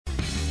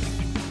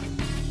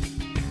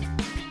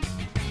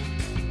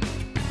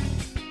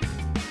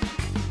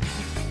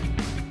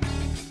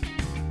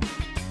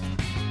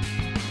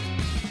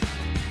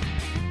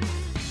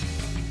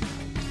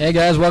Hey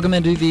guys, welcome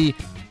into the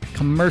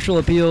Commercial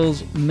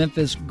Appeals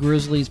Memphis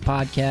Grizzlies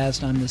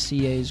podcast. I'm the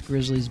CA's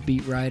Grizzlies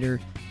beat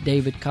writer,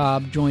 David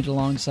Cobb, joined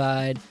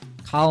alongside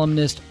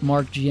columnist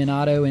Mark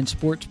Giannotto and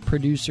sports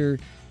producer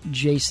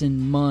Jason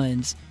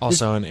Munns.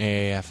 Also an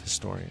AAF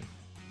historian.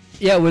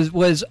 Yeah,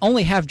 was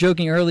only half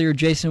joking earlier,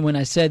 Jason, when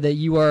I said that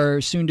you are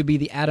soon to be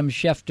the Adam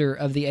Schefter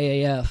of the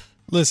AAF.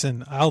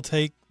 Listen, I'll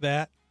take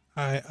that.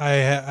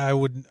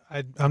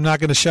 I'm not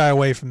going to shy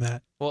away from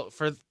that. Well,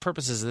 for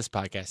purposes of this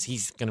podcast,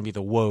 he's going to be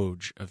the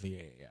Woj of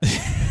the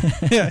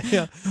AAF.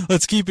 Yeah.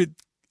 Let's keep it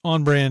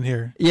on brand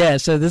here. Yeah,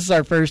 so this is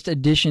our first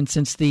edition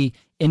since the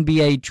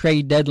NBA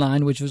trade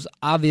deadline, which was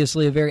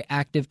obviously a very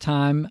active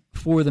time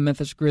for the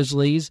Memphis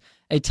Grizzlies,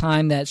 a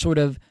time that sort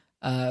of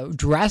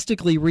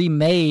drastically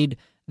remade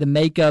the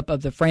makeup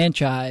of the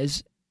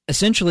franchise,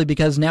 essentially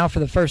because now for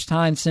the first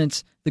time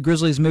since the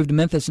Grizzlies moved to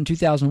Memphis in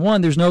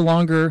 2001, there's no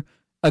longer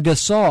a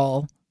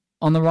Gasol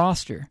on the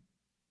roster.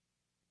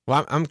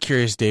 Well, I'm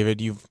curious,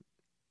 David. You've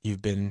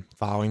been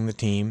following the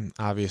team,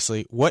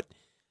 obviously. We're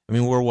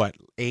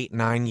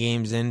 8-9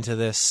 games into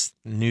this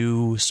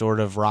new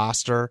sort of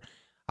roster.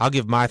 I'll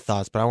give my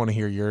thoughts, but I want to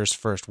hear yours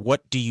first.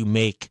 What do you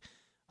make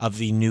of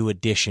the new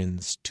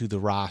additions to the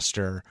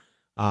roster?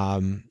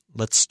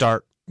 Let's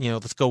start.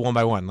 Let's go one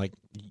by one. Like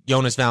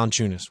Jonas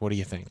Valanciunas, what do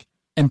you think?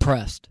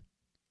 Impressed.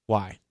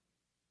 Why?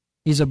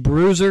 He's a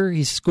bruiser.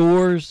 He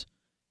scores.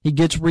 He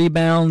gets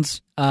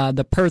rebounds.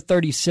 The per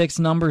 36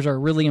 numbers are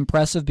really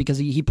impressive because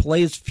he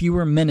plays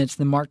fewer minutes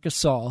than Marc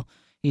Gasol.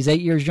 He's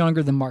 8 years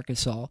younger than Marc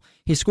Gasol.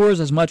 He scores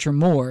as much or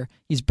more.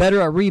 He's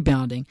better at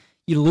rebounding.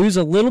 You lose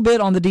a little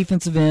bit on the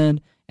defensive end,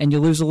 and you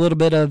lose a little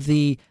bit of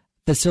the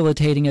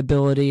facilitating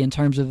ability in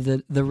terms of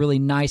the really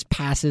nice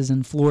passes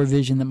and floor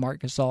vision that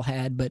Marc Gasol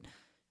had. But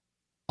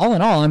all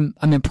in all,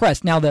 I'm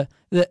impressed. Now, the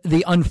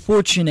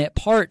unfortunate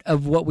part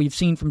of what we've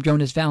seen from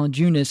Jonas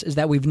Valanciunas is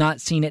that we've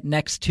not seen it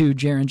next to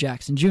Jaren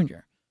Jackson Jr.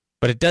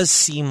 But it does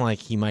seem like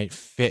he might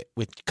fit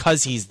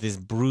because he's this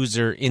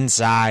bruiser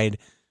inside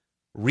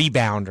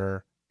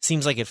rebounder.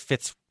 Seems like it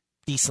fits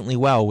decently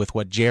well with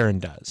what Jaren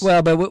does.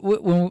 Well, but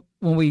when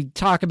we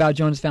talk about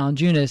Jonas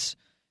Valanciunas,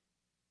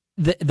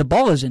 the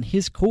ball is in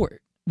his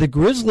court. The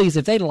Grizzlies,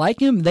 if they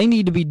like him, they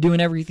need to be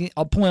doing everything,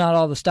 pulling out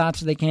all the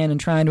stops they can and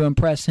trying to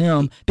impress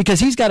him because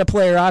he's got a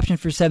player option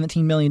for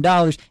 $17 million.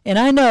 And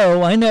I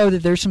know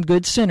that there's some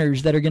good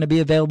centers that are going to be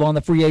available on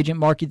the free agent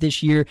market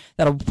this year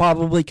that'll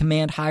probably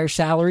command higher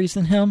salaries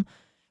than him.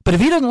 But if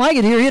he doesn't like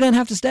it here, he doesn't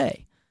have to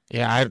stay.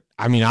 Yeah,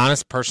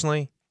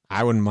 personally,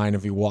 I wouldn't mind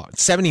if he walked.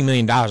 $70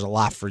 million is a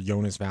lot for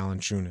Jonas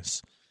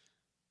Valanciunas.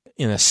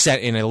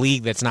 In a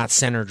league that's not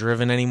center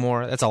driven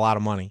anymore, that's a lot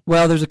of money.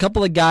 Well, there's a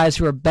couple of guys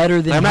who are better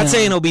than him. I'm not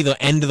saying it'll be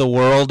the end of the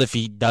world if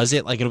he does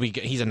it. Like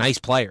he's a nice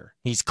player.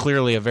 He's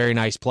clearly a very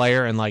nice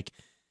player, and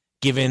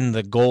given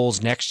the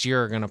goals next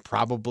year are going to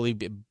probably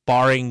be,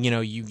 barring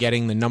you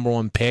getting the number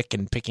one pick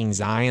and picking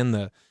Zion,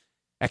 the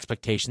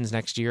expectations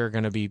next year are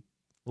going to be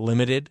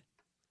limited.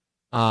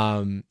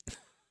 What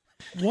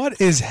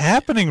is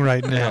happening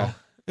right now?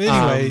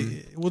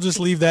 Anyway, we'll just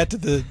leave that to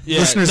the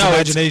listener's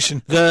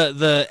imagination.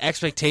 The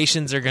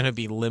expectations are going to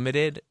be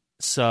limited,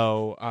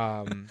 so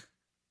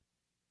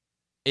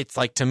it's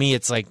to me,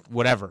 it's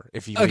whatever.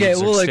 If he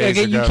leaves or stays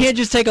or you goes can't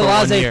just take a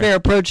laissez-faire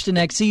approach to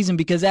next season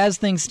because as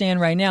things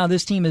stand right now,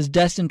 this team is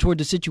destined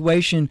toward a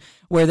situation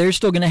where they're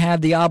still going to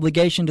have the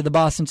obligation to the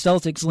Boston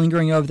Celtics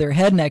lingering over their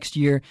head next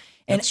year.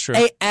 And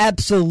they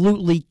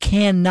absolutely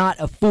cannot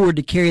afford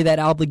to carry that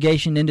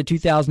obligation into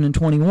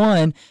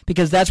 2021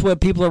 because that's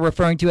what people are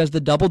referring to as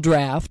the double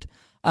draft.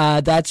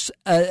 That's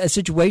a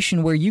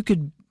situation where you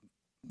could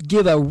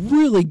give a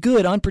really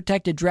good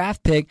unprotected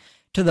draft pick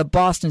to the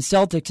Boston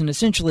Celtics and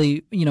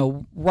essentially,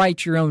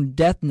 write your own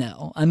death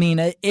knell. I mean,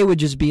 it would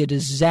just be a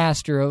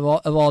disaster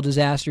of all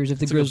disasters if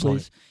the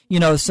Grizzlies,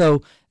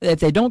 so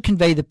if they don't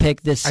convey the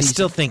pick this season. I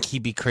still think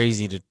he'd be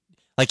crazy to,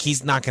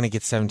 he's not going to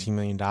get $17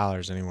 million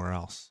anywhere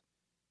else.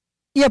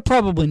 Yeah,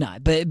 probably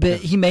not. But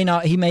he may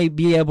not. He may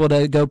be able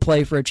to go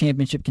play for a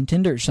championship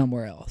contender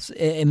somewhere else.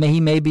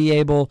 He may be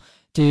able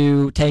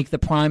to take the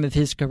prime of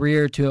his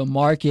career to a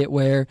market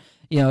where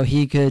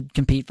he could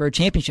compete for a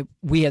championship.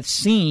 We have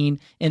seen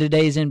in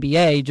today's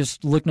NBA,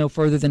 just look no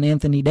further than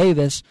Anthony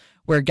Davis,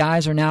 where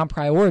guys are now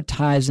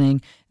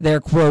prioritizing their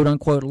quote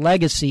unquote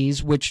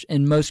legacies, which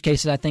in most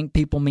cases I think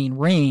people mean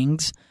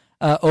rings.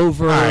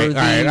 Over all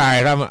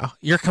right.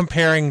 You're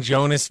comparing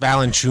Jonas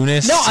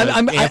Valanciunas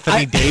to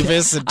Anthony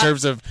Davis in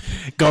terms of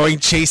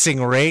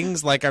chasing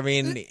rings.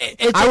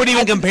 I would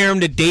even compare him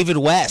to David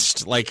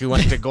West, who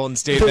went to Golden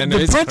State.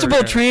 The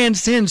principle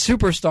transcends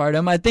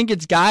superstardom. I think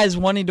it's guys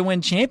wanting to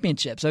win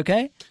championships.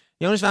 Okay.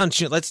 Jonas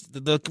Valanciunas.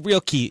 The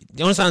real key.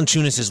 Jonas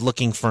Valanciunas is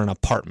looking for an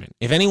apartment.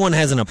 If anyone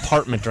has an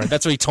apartment, right?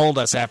 That's what he told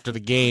us after the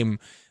game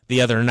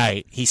the other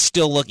night. He's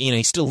still looking.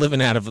 He's still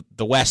living out of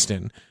the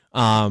Westin.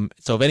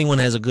 So if anyone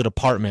has a good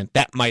apartment,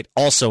 that might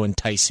also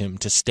entice him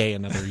to stay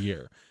another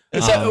year.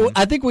 So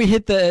I think we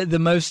hit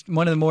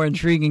one of the more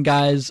intriguing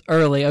guys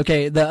early.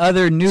 Okay, the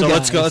other new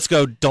guys. So let's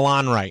go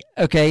DeLon Wright.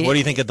 Okay. What do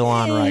you think of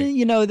DeLon Wright?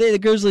 You know, the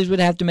Grizzlies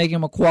would have to make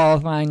him a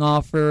qualifying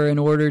offer in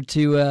order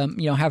to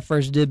have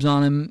first dibs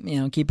on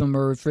him, keep him a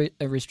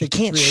restricted He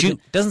can't free shoot.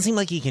 agent. Doesn't seem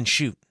like he can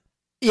shoot.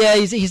 Yeah,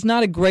 he's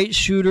not a great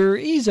shooter.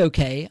 He's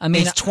okay. I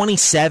mean, he's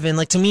 27.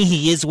 Like, to me,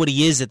 he is what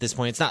he is at this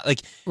point. It's not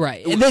like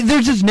right.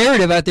 There's this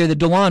narrative out there that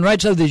DeLon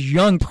Wright's this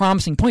young,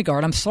 promising point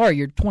guard. I'm sorry,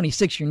 you're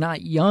 26. You're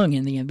not young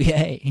in the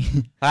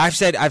NBA. I've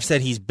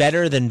said he's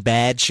better than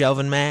bad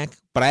Shelvin Mack,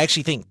 but I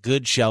actually think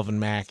good Shelvin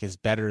Mack is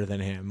better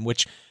than him,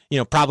 which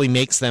probably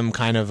makes them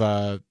kind of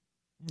a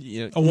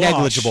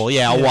negligible,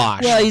 a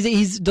wash. Well,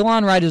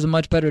 DeLon Wright is a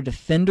much better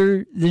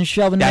defender than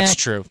Shelvin Mack. That's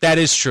true. That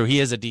is true.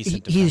 He is a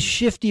decent defender. He's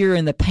shiftier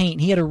in the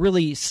paint. He had a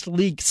really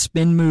sleek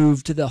spin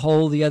move to the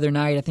hole the other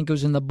night. I think it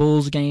was in the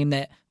Bulls game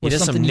that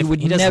was something you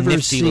would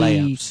never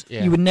see.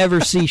 Yeah. You would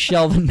never see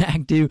Shelvin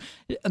Mack do.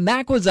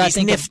 Mack was, I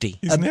think, nifty.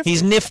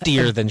 He's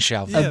niftier than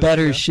Shelvin. A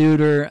better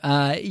shooter.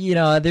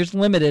 There's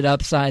limited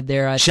upside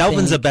there.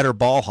 Shelvin's a better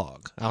ball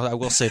hog. I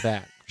will say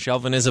that.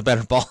 Shelvin is a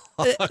better ball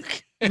hog.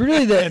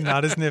 Really, and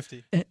not as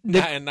nifty.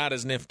 Not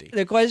as nifty.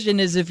 The question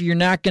is, if you're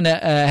not going to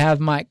have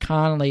Mike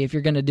Conley, if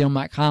you're going to deal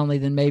Mike Conley,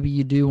 then maybe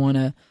you do want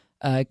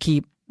to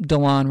keep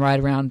DeLon right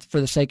around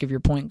for the sake of your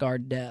point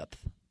guard depth.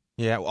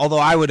 Yeah, although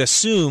I would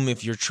assume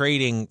if you're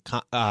trading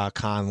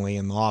Conley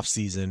in the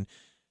offseason,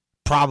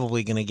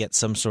 probably going to get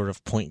some sort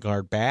of point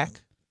guard back,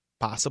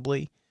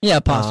 possibly. Yeah,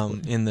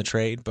 possibly. In the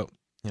trade, but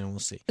we'll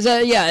see. So,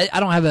 I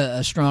don't have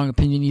a strong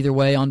opinion either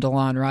way on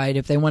DeLon Wright.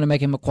 If they want to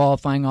make him a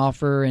qualifying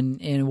offer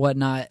and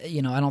whatnot,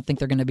 I don't think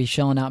they're going to be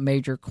shelling out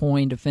major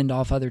coin to fend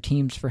off other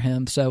teams for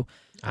him. So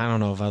I don't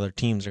know if other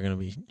teams are going to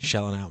be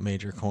shelling out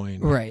major coin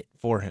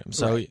for him.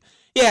 So,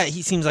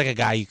 he seems like a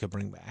guy you could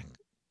bring back.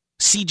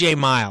 CJ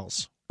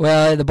Miles.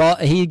 Well,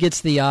 he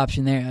gets the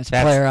option there. That's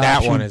a player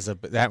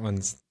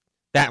option.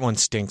 That one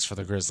stinks for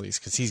the Grizzlies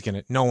because he's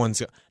gonna. No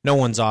one's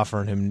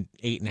offering him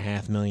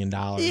 $8.5 million.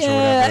 Yeah, or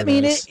whatever I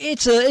mean it's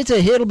a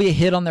hit. It'll be a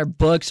hit on their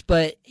books,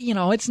 but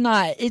it's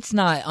not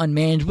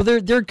unmanageable.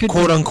 There could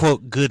quote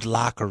unquote good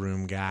locker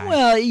room guy.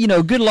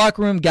 Well, good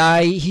locker room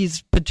guy.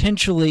 He's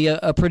potentially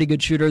a pretty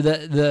good shooter.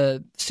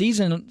 The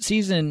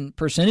season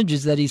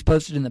percentages that he's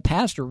posted in the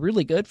past are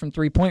really good from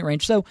 3-point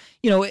range. So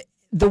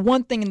the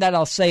one thing that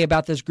I'll say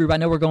about this group, I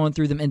know we're going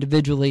through them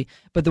individually,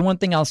 but the one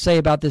thing I'll say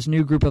about this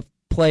new group of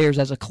players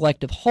as a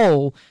collective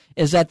whole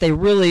is that they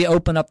really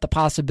open up the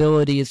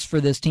possibilities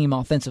for this team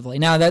offensively.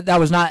 Now, that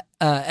was not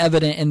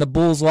evident in the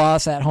Bulls'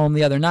 loss at home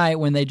the other night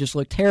when they just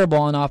looked terrible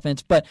on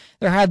offense, but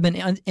there have been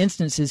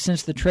instances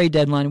since the trade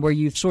deadline where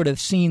you've sort of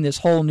seen this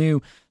whole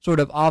new sort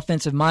of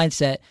offensive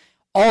mindset.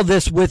 All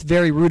this with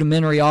very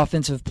rudimentary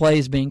offensive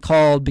plays being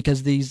called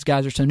because these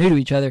guys are so new to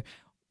each other.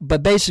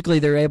 But basically,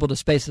 they're able to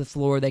space the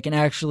floor. They can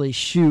actually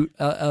shoot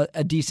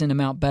a decent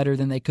amount better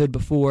than they could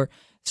before.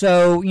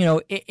 So,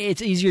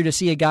 it's easier to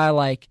see a guy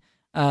like,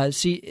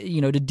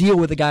 to deal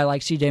with a guy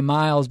like C.J.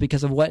 Miles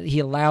because of what he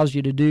allows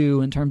you to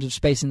do in terms of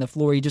spacing the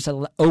floor. He just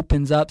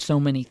opens up so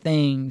many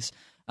things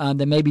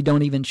that maybe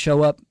don't even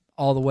show up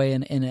all the way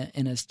in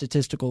a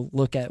statistical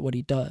look at what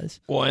he does.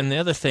 Well, and the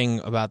other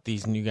thing about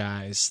these new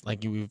guys,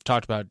 like we've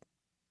talked about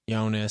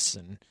Jonas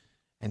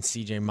and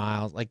C.J.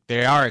 Miles, like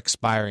they are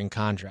expiring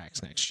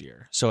contracts next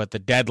year. So at the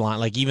deadline,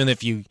 like even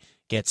if you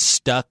get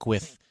stuck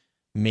with,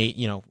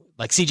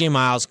 like C.J.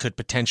 Miles could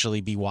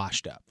potentially be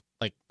washed up.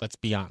 Like, let's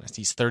be honest.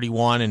 He's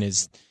 31 and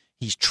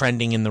he's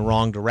trending in the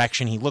wrong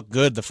direction. He looked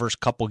good the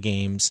first couple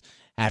games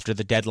after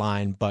the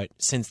deadline, but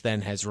since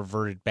then has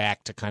reverted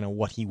back to kind of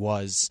what he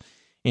was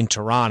in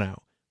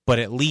Toronto. But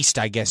at least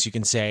I guess you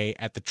can say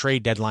at the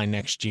trade deadline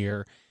next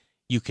year,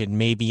 you could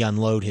maybe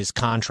unload his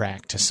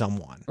contract to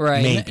someone.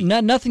 Right.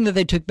 Nothing that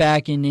they took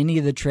back in any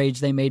of the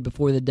trades they made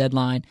before the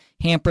deadline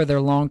hamper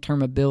their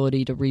long-term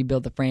ability to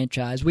rebuild the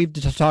franchise. We've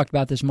just talked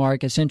about this,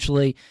 Mark.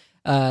 Essentially,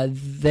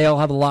 they'll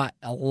have a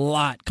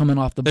lot coming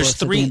off the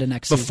books at the end of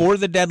next season. Before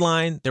the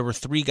deadline, there were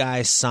 3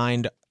 guys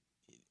signed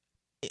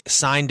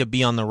to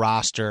be on the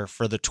roster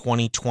for the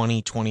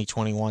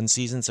 2020-2021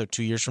 season, so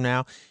 2 years from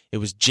now. It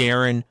was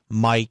Jaren,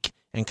 Mike,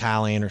 and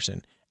Kyle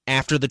Anderson.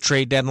 After the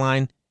trade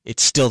deadline,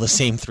 it's still the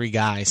same 3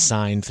 guys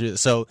signed through.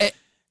 So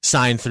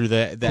signed through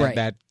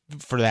that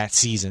for that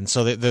season.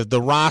 So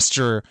the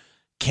roster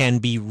can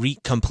be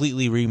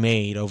completely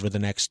remade over the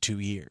next 2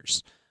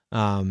 years.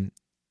 And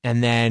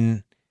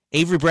then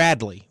Avery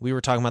Bradley, we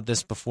were talking about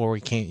this before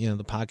we came.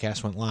 The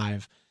podcast went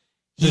live.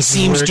 He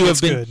seems to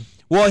have been. Good.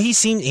 Well,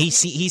 he's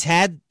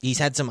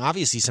had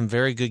some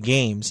very good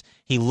games.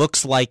 He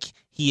looks like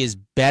he is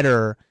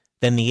better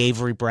than the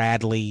Avery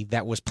Bradley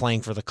that was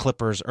playing for the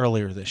Clippers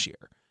earlier this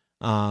year.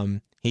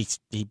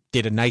 He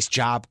did a nice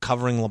job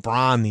covering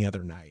LeBron the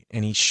other night,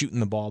 and he's shooting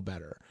the ball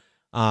better.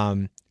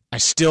 I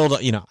still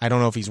don't, I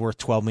don't know if he's worth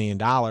 $12 million,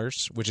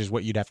 which is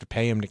what you'd have to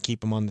pay him to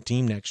keep him on the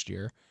team next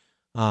year.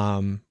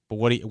 But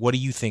what do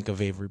you think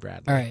of Avery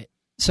Bradley? All right.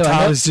 So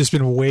Todd has just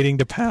been waiting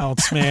to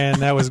pounce,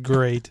 man. That was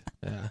great.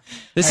 Yeah.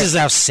 This is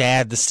how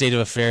sad the state of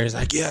affairs.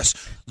 Like,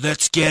 yes,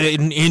 let's get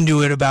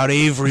into it about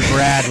Avery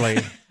Bradley.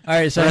 All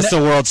right, so the rest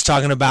of the world's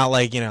talking about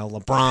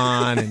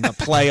LeBron and the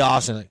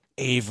playoffs and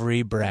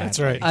Avery Bradley. That's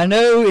right. I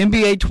know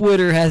NBA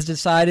Twitter has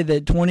decided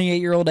that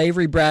 28-year-old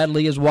Avery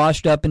Bradley is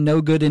washed up and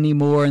no good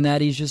anymore, and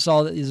that he's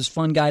this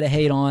fun guy to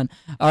hate on.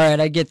 All right,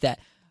 I get that.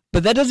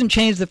 But that doesn't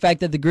change the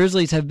fact that the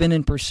Grizzlies have been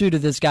in pursuit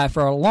of this guy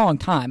for a long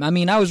time. I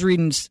mean, I was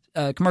reading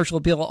Commercial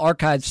Appeal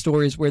archive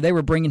stories where they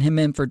were bringing him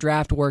in for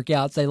draft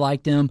workouts. They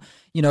liked him.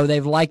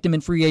 They've liked him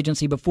in free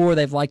agency before.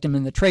 They've liked him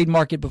in the trade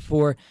market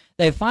before.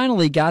 They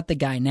finally got the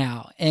guy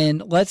now.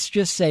 And let's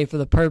just say, for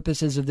the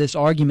purposes of this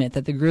argument,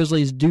 that the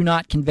Grizzlies do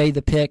not convey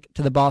the pick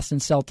to the Boston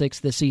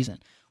Celtics this season.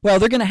 Well,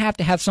 they're going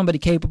to have somebody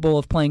capable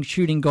of playing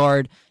shooting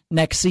guard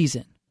next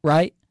season,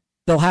 right?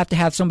 They'll have to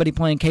have somebody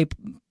playing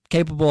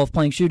capable of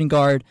playing shooting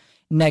guard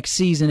next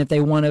season if they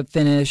want to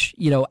finish,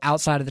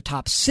 outside of the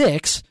top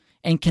 6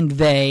 and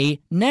convey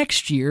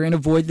next year and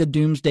avoid the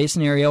doomsday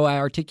scenario I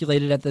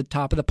articulated at the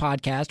top of the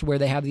podcast where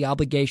they have the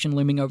obligation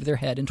looming over their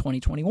head in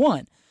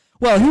 2021.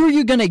 Well, who are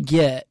you going to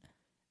get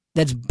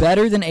that's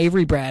better than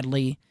Avery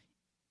Bradley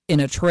in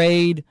a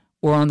trade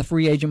or on the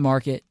free agent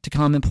market to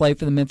come and play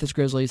for the Memphis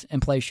Grizzlies and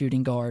play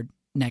shooting guard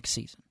next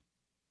season?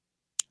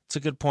 It's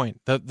a good point.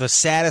 The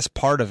saddest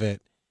part of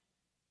it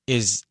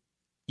is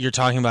you're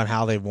talking about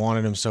how they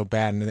wanted him so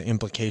bad, and the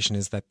implication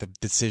is that the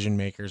decision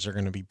makers are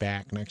going to be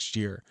back next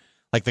year.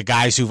 Like the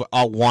guys who've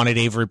wanted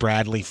Avery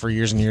Bradley for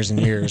years and years and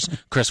years,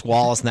 Chris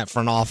Wallace in that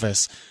front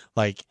office.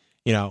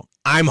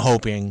 I'm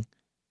hoping,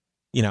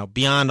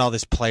 beyond all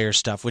this player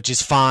stuff, which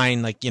is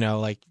fine.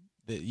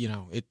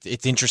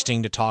 It's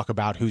interesting to talk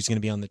about who's going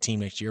to be on the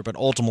team next year, but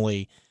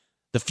ultimately,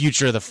 the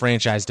future of the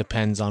franchise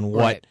depends on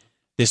what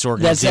this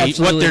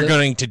organization, what they're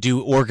going to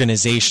do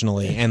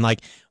organizationally. And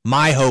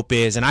my hope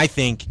is, and I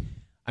think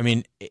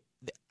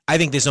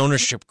this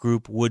ownership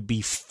group would be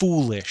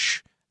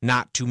foolish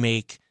not to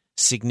make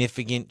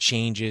significant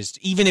changes,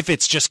 even if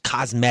it's just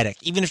cosmetic,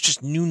 even if it's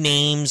just new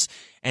names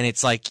and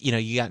it's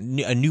you got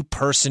a new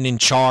person in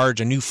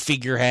charge, a new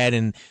figurehead,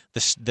 and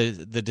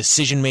the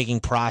decision-making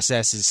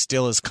process is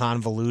still as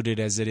convoluted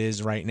as it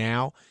is right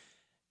now.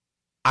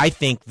 I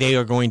think they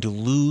are going to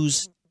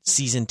lose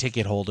season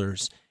ticket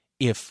holders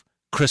if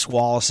Chris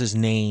Wallace's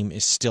name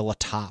is still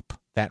atop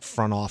that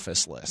front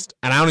office list.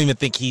 And I don't even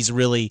think he's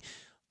really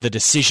the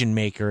decision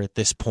maker at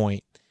this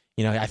point.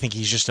 I think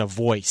he's just a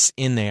voice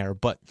in there,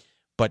 but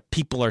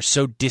people are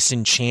so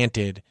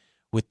disenchanted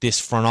with this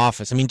front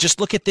office. I mean, just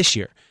look at this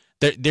year.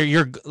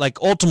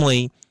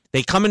 Ultimately,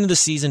 they come into the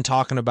season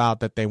talking about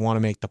that they want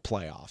to make the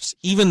playoffs,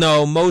 even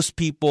though most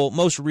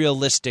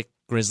realistic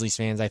Grizzlies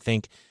fans, I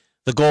think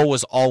the goal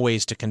was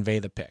always to convey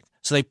the pick.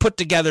 So they put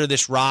together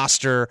this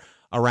roster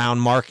around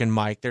Mark and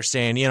Mike. They're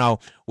saying,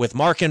 with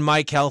Mark and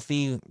Mike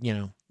healthy,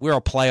 we're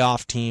a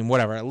playoff team,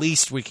 whatever. At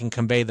least we can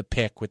convey the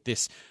pick with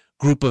this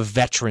group of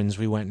veterans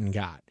we went and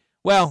got.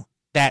 Well,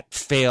 that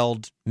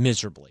failed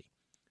miserably.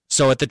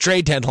 So at the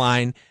trade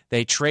deadline,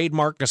 they trade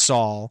Marc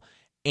Gasol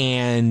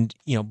and,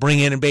 bring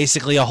in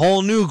basically a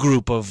whole new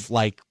group of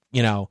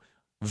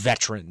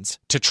veterans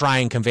to try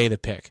and convey the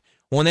pick.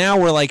 Well, now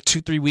we're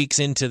 2-3 weeks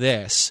into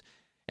this,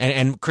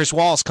 and Chris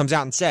Wallace comes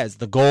out and says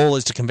the goal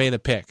is to convey the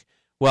pick.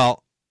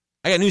 Well,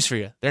 I got news for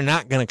you. They're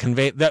not going to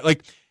convey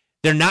that.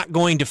 They're not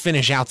going to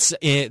finish out.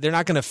 They're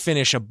not going to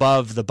finish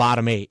above the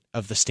bottom 8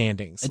 of the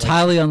standings. It's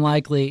highly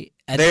unlikely.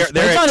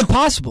 It's not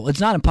impossible.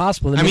 It's not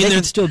impossible. They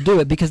can still do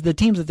it because the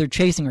teams that they're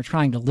chasing are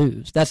trying to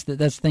lose. That's the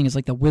thing. Is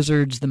the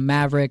Wizards, the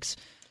Mavericks.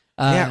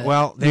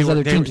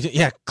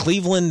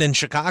 Cleveland and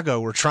Chicago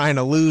were trying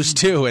to lose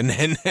too, and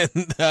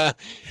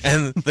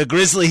the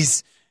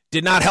Grizzlies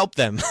did not help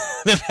them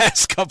the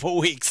past couple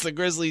weeks. The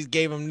Grizzlies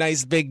gave them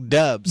nice big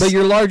dubs. But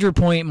your larger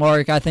point,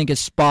 Mark, I think is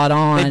spot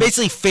on. They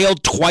basically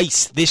failed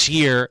twice this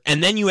year,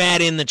 and then you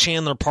add in the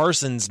Chandler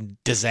Parsons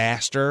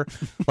disaster.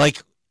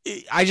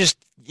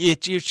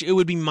 It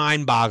would be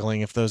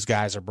mind-boggling if those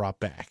guys are brought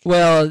back.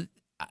 Well,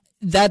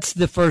 that's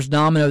the first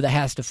domino that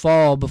has to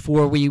fall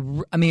before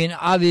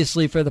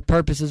obviously for the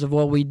purposes of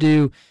what we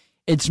do,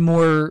 it's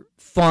more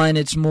fun,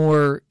 it's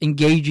more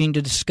engaging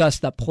to discuss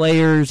the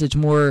players, it's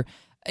more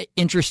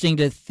interesting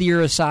to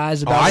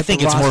theorize about. I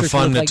think it's more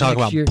fun to talk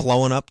about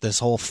blowing up this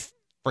whole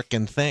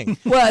freaking thing.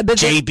 Well,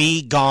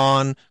 JB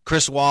gone,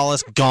 Chris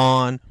Wallace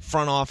gone,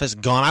 front office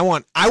gone.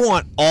 I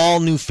want all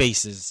new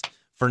faces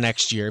for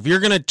next year. If you're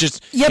gonna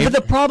just but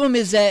the problem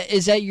is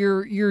that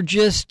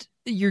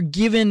you're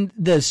given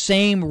the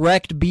same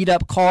wrecked, beat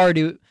up car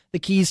to the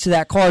keys to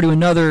that car to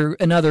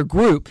another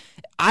group.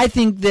 I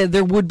think that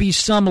there would be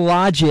some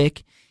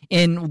logic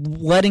in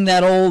letting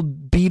that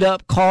old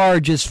beat-up car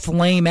just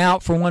flame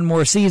out for one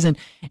more season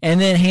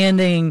and then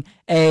handing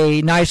a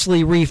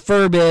nicely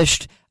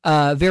refurbished,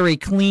 very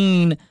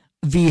clean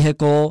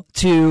vehicle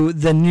to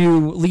the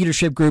new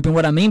leadership group. And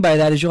what I mean by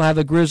that is you'll have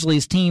a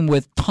Grizzlies team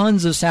with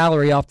tons of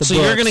salary off the books.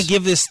 So you're going to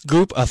give this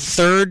group a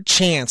third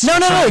chance? No.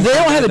 They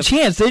don't have a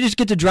chance. They just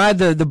get to drive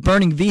the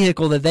burning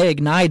vehicle that they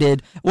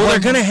ignited. Well, they're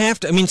going to have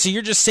to. I mean, so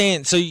you're just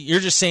saying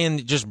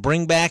just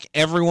bring back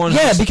everyone.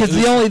 Yeah, because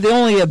the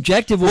only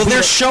objective.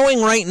 They're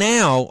showing right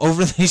now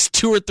over these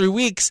 2 or 3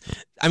 weeks.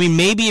 I mean,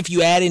 maybe if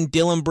you add in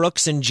Dillon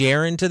Brooks and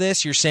Jaren to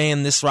this, you're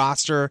saying this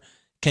roster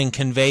can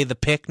convey the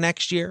pick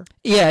next year?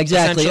 Yeah,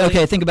 exactly.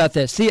 Okay, think about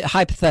this. See,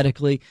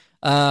 hypothetically,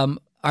 all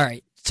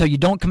right, so you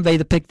don't convey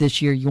the pick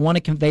this year. You want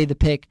to convey the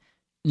pick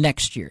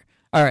next year.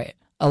 All right,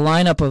 a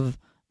lineup of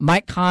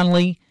Mike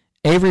Conley,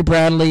 Avery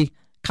Bradley,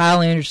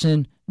 Kyle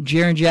Anderson,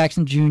 Jaren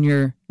Jackson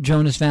Jr.,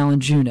 Jonas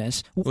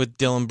Valanciunas. With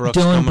Dillon Brooks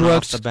coming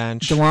off the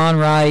bench.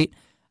 DeLon Wright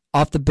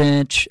off the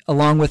bench,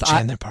 along with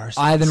Chandler Parsons.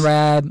 Ivan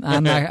Rabb.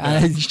 I'm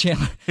not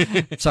Chandler.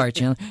 Sorry,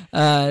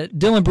 Chandler.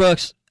 Dillon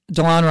Brooks,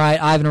 DeLon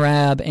Wright, Ivan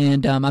Rabb,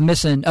 and I'm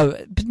missing,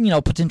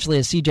 potentially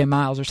a C.J.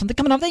 Miles or something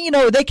coming off.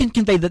 They can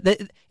convey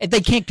if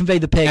they can't convey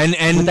the pick.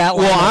 And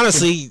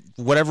honestly,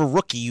 whatever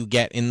rookie you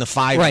get in the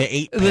 5 to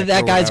 8 pick,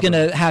 that guy's going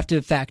to have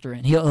to factor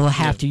in. He'll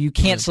have to. You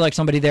can't select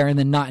somebody there and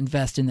then not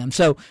invest in them.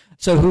 So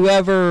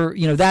whoever,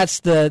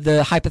 that's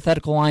the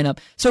hypothetical lineup.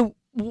 So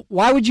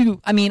why would you?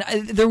 I mean,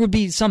 there would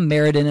be some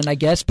merit in it, I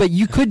guess, but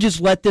you could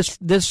just let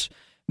this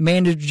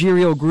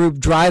managerial group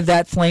drive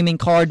that flaming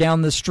car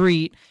down the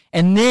street,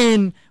 and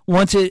then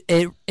once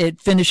it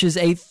finishes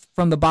 8th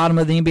from the bottom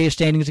of the NBA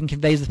standings and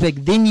conveys the pick,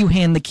 then you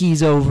hand the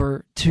keys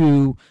over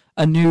to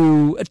a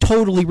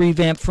totally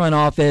revamped front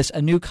office,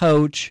 a new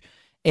coach,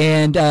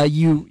 and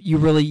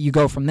you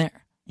go from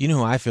there. You know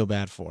who I feel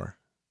bad for?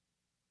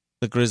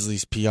 The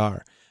Grizzlies PR.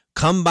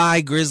 Come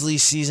buy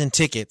Grizzlies season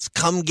tickets.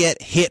 Come get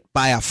hit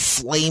by a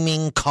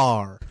flaming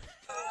car.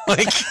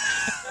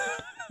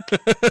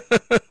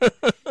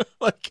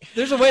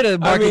 There's a way to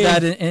market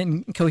that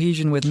in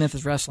cohesion with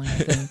Memphis wrestling, I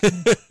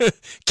think.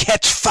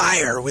 Catch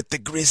fire with the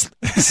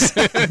Grizzlies.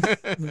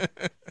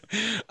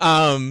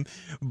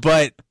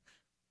 But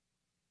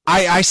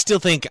I still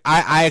think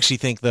I actually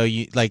think though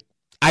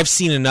I've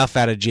seen enough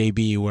out of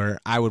JB where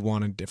I would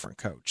want a different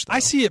coach. Though. I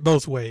see it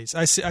both ways.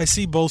 I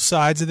see both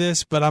sides of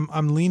this, but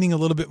I'm leaning a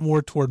little bit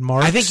more toward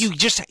Marks. I think you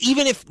just,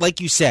 even if,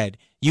 like you said,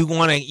 you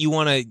want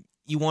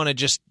to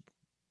just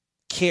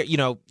care, you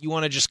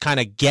want to just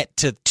kind of get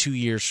to 2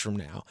 years from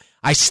now.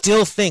 I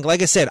still think,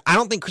 like I said, I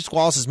don't think Chris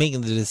Wallace is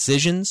making the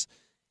decisions.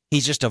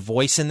 He's just a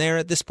voice in there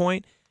at this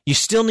point. You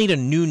still need a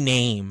new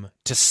name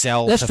to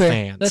sell to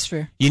fans. That's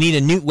fair. You need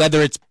a new,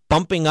 whether it's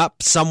bumping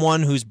up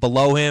someone who's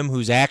below him,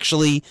 who's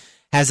actually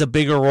has a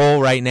bigger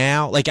role right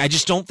now. I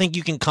just don't think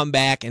you can come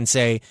back and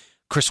say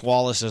Chris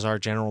Wallace is our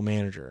general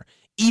manager.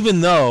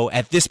 Even though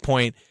at this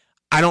point,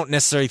 I don't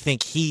necessarily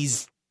think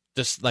he's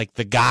just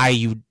the guy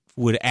you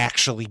would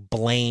actually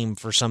blame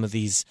for some of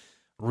these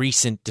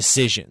recent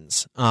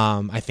decisions.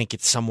 I think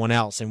it's someone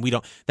else, and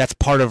that's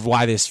part of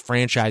why this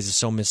franchise is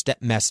so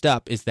messed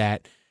up, is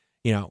that,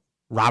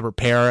 Robert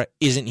Pera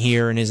isn't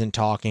here and isn't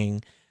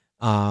talking.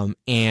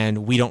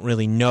 And we don't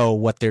really know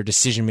what their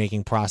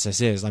decision-making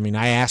process is. I mean,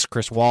 I asked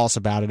Chris Wallace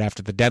about it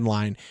after the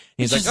deadline.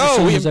 He's like,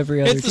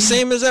 it's the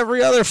same as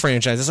every other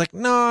franchise. It's like,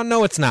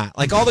 no, it's not.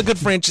 All the good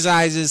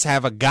franchises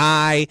have a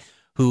guy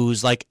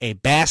who's a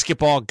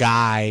basketball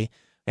guy.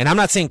 And I'm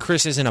not saying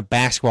Chris isn't a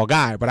basketball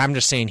guy, but I'm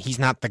just saying he's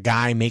not the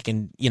guy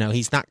making,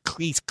 he's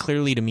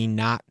clearly to me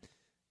not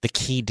the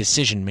key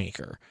decision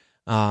maker.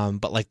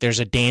 But there's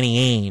a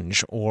Danny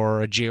Ainge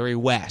or a Jerry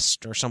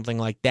West or something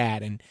like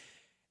that.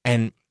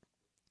 And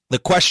the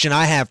question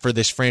I have for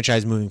this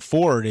franchise moving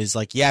forward is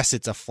yes,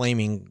 it's a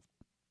flaming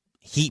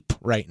heap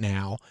right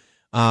now.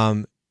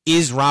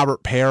 Is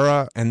Robert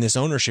Pera and this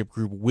ownership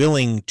group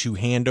willing to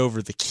hand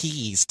over the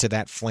keys to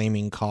that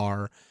flaming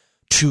car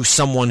to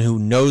someone who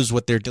knows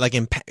what they're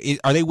doing?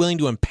 Are they willing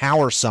to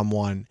empower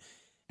someone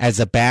as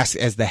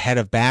the head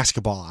of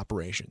basketball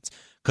operations?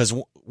 Because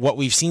what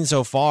we've seen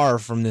so far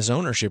from this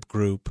ownership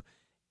group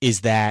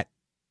is that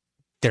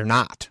they're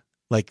not.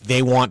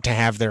 They want to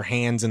have their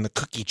hands in the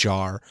cookie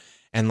jar.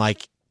 And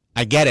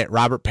I get it,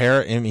 Robert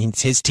Pera,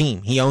 it's his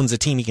team. He owns a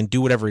team. He can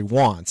do whatever he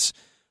wants.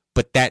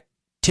 But that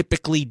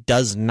typically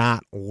does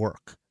not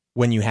work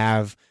when you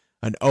have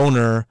an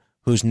owner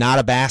who's not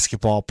a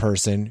basketball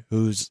person,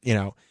 who's,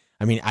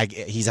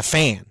 he's a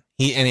fan.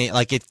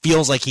 It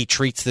feels like he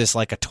treats this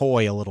like a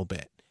toy a little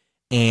bit.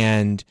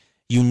 And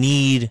you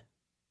need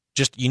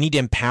to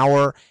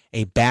empower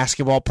a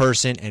basketball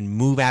person and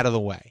move out of the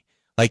way.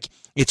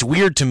 It's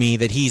weird to me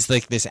that he's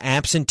this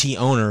absentee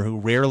owner who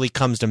rarely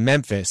comes to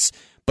Memphis,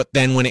 but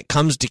then when it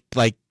comes to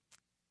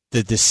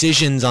the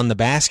decisions on the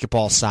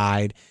basketball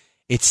side,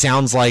 it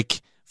sounds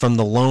like from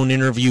the lone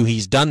interview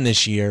he's done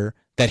this year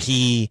that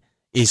he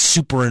is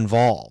super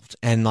involved.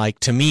 And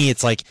to me,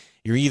 it's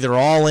you're either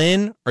all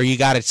in or you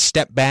got to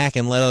step back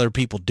and let other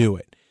people do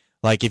it.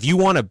 If you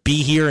want to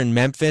be here in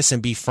Memphis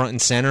and be front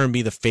and center and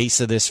be the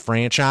face of this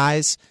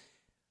franchise,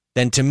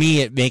 then to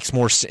me it makes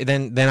more.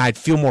 Then I'd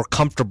feel more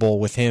comfortable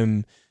with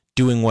him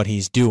doing what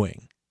he's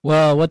doing.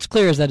 Well, what's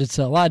clear is that it's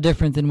a lot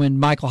different than when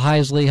Michael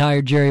Heisley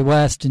hired Jerry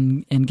West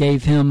and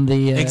gave him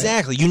the...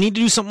 exactly. You need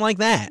to do something like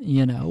that.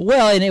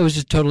 Well, and it was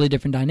just totally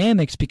different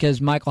dynamics because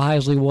Michael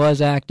Heisley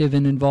was active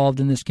and involved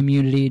in this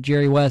community.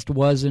 Jerry West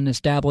was an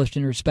established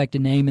and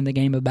respected name in the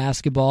game of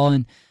basketball.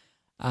 And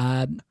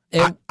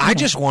I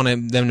just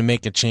wanted them to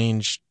make a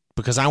change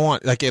because I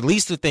want, like, at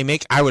least if they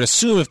make... I would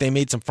assume if they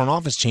made some front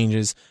office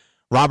changes...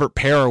 Robert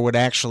Pera would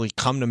actually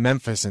come to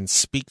Memphis and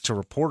speak to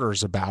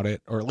reporters about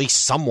it, or at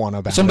least someone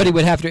about it. Somebody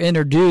would have to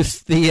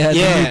introduce the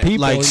new people.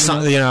 Like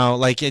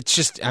like it's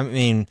just. I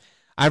mean,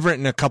 I've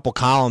written a couple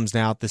columns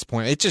now at this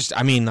point. It's just.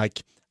 I mean,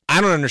 like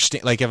I don't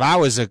understand. Like if I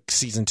was a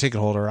season ticket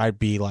holder, I'd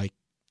be like,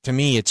 to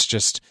me, it's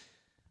just.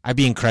 I'd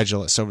be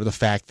incredulous over the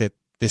fact that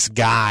this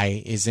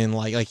guy is in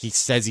like he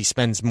says he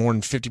spends more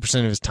than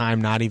 50% of his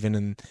time not even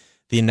in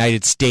the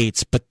United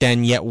States, but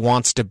then yet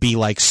wants to be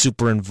like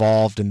super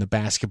involved in the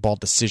basketball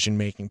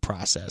decision-making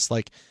process.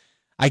 Like,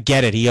 I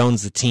get it. He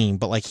owns the team,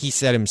 but like he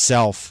said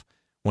himself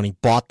when he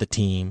bought the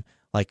team,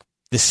 like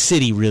the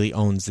city really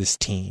owns this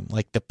team.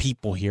 Like the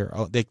people here,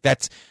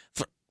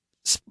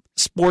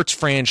 sports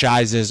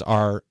franchises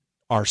are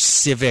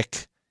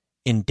civic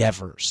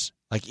endeavors.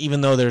 Like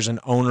even though there's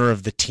an owner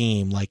of the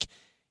team, like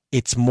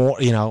it's more,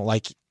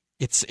 like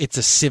it's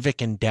a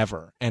civic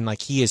endeavor, and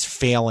like he is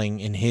failing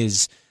in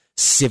his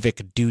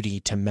civic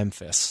duty to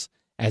Memphis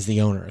as the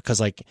owner,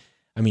 because like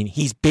I mean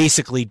he's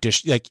basically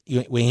like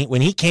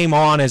when he came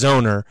on as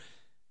owner,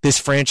 this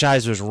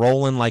franchise was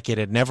rolling like it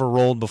had never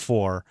rolled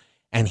before,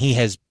 and he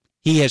has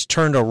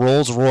turned a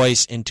Rolls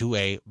Royce into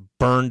a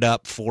burned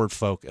up Ford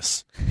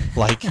Focus.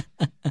 Like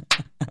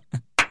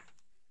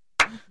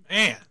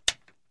man,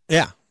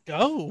 yeah,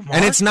 go Mark,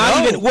 and it's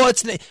not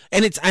even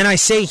and I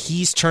say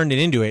he's turned it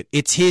into it.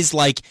 It's his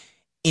like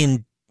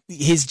in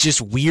his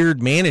just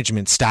weird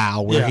management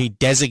style where he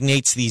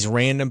designates these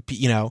random,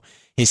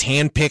 his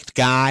handpicked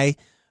guy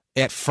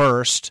at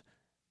first,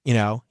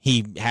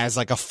 he has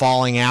like a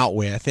falling out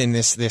with in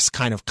this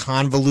kind of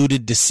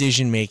convoluted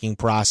decision-making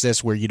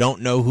process where you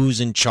don't know who's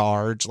in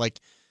charge. Like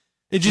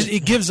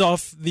it gives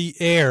off the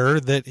air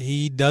that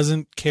he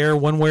doesn't care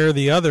one way or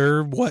the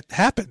other what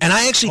happens. And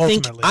I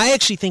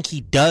actually think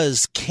he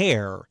does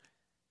care,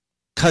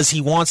 because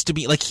he wants to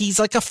be like, he's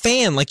like a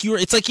fan. Like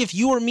it's like if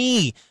you or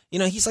me,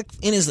 he's like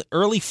in his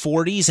early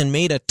 40s and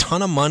made a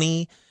ton of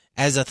money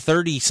as a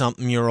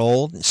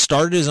 30-something-year-old,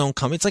 started his own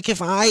company. It's like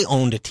if I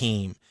owned a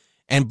team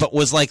but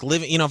was like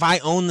living, if I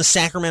owned the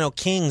Sacramento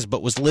Kings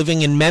but was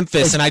living in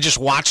Memphis and I just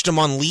watched him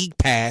on League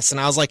Pass and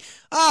I was like,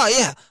 oh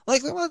yeah,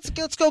 like let's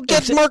go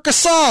get Marc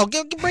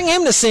Gasol, bring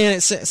him to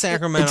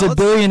Sacramento. It's a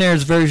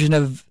billionaire's version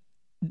of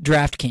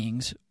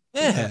DraftKings,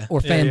 or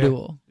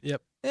FanDuel.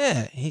 Yep.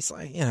 Yeah, he's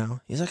like,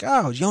 he's like,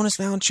 oh, Jonas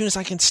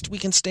Valanciunas, we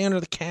can stay under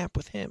the cap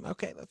with him.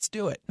 Okay, let's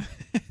do it.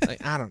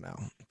 Like, I don't know,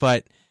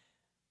 but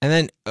and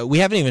then we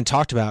haven't even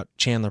talked about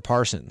Chandler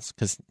Parsons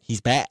because he's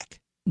back.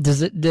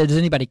 Does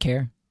anybody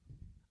care?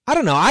 I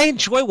don't know. I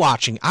enjoy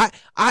watching. I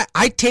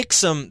take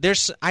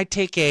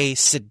a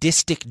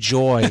sadistic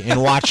joy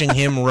in watching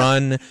him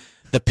run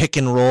the pick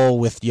and roll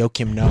with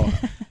Joakim Noah.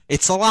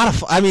 It's a lot of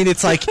fun. I mean,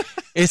 it's like.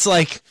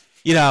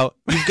 You've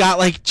got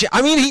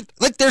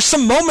there's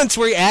some moments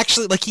where he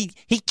actually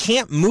he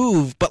can't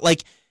move, but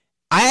like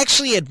I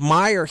actually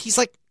admire. He's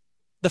like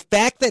the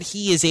fact that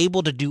he is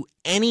able to do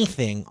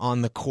anything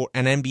on the court,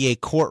 an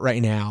NBA court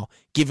right now,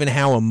 given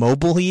how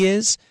immobile he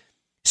is,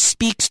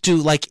 speaks to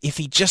like if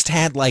he just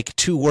had like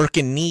two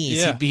working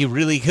knees, he'd be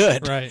really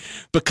good. Right.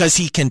 Because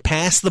he can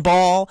pass the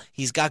ball,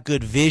 he's got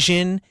good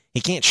vision.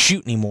 He can't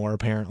shoot anymore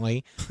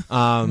apparently,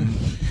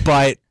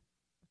 but.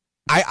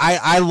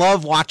 I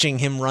love watching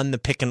him run the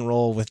pick and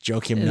roll with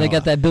Joakim Noah. They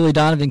got that Billy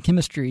Donovan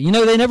chemistry.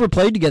 They never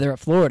played together at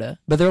Florida,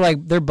 but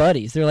they're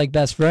buddies. They're like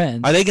best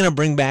friends. Are they going to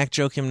bring back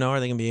Joakim Noah? Are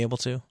they going to be able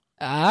to?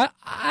 I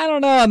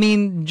don't know. I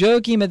mean,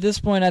 Joakim at this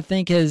point, I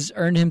think, has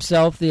earned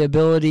himself the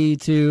ability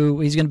to.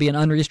 He's going to be an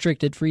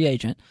unrestricted free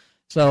agent,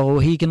 so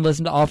he can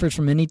listen to offers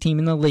from any team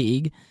in the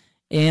league.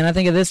 And I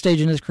think at this stage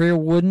in his career,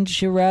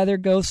 wouldn't you rather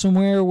go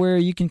somewhere where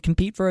you can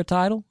compete for a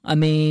title? I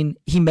mean,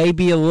 he may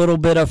be a little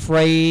bit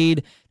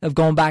afraid of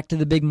going back to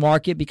the big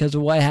market because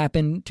of what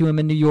happened to him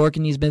in New York,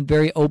 and he's been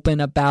very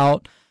open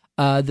about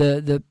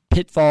the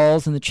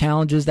pitfalls and the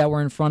challenges that were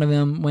in front of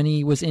him when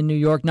he was in New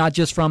York, not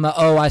just from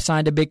I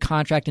signed a big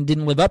contract and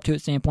didn't live up to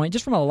it standpoint,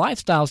 just from a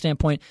lifestyle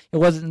standpoint, it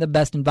wasn't the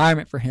best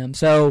environment for him.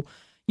 So,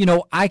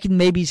 I can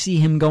maybe see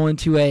him going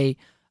to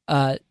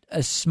a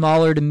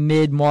smaller to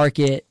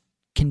mid-market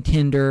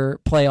contender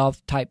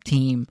playoff type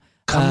team.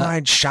 Come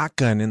ride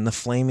shotgun in the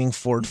flaming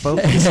Ford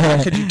Focus.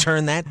 How could you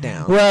turn that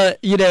down? Well,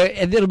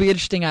 it'll be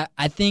interesting.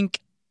 I think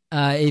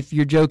if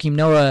you're Joakim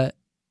Noah,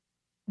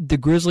 the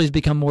Grizzlies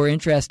become more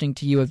interesting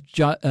to you if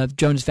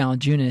Jonas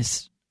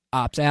Valanciunas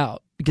opts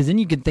out, because then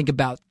you can think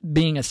about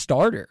being a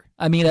starter.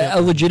 I mean, a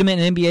legitimate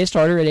NBA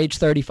starter at age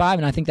 35,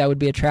 and I think that would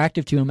be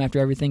attractive to him after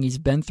everything he's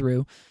been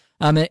through.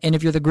 And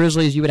if you're the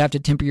Grizzlies, you would have to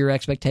temper your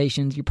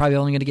expectations. You're probably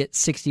only going to get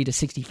 60 to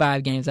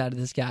 65 games out of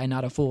this guy,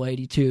 not a full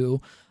 82.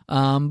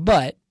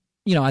 But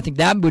I think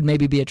that would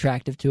maybe be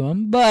attractive to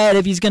him. But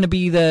if he's going to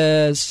be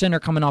the center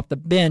coming off the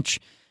bench,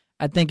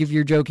 I think if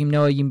you're Joakim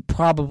Noah, you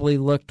probably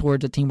look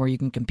towards a team where you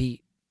can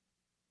compete.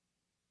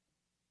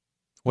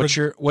 What's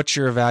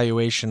your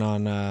evaluation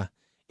on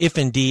if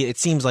indeed it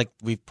seems like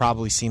we've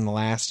probably seen the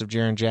last of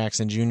Jaren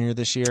Jackson Jr.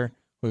 this year?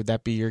 Would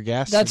that be your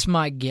guess? That's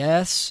my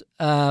guess.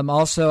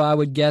 Also, I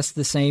would guess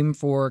the same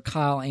for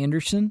Kyle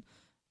Anderson.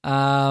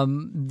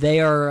 They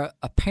are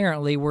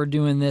apparently, we're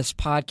doing this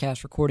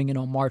podcast, recording it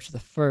on March the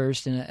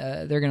 1st,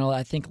 and they're going to,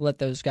 I think, let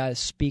those guys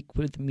speak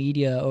with the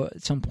media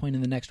at some point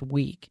in the next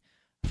week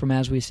from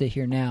as we sit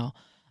here now.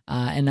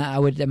 And I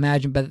would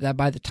imagine that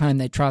by the time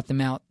they trot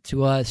them out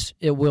to us,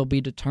 it will be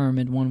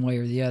determined one way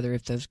or the other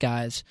if those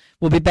guys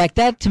will be back.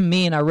 That, to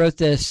me, and I wrote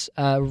this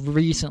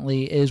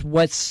recently, is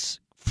what's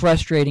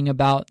frustrating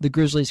about the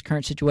Grizzlies'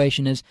 current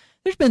situation is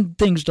there's been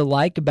things to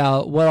like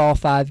about what all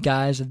five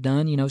guys have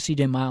done.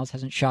 C.J. Miles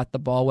hasn't shot the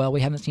ball well.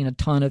 We haven't seen a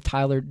ton of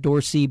Tyler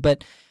Dorsey,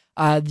 but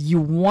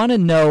you want to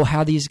know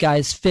how these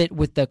guys fit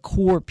with the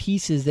core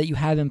pieces that you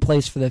have in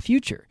place for the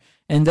future.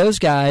 And those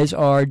guys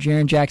are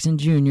Jaren Jackson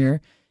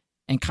Jr.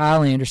 and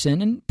Kyle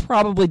Anderson and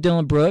probably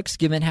Dylan Brooks,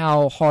 given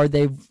how hard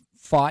they've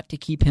fought to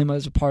keep him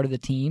as a part of the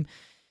team.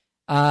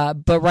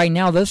 But right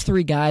now, those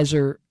three guys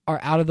are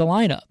out of the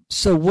lineup.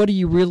 So what are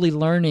you really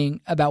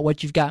learning about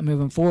what you've got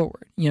moving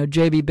forward?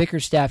 J.B.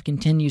 Bickerstaff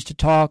continues to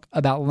talk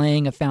about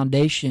laying a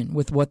foundation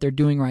with what they're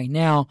doing right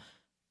now.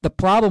 The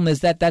problem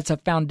is that that's a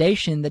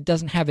foundation that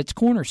doesn't have its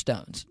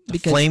cornerstones. The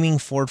flaming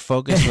Ford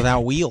Focus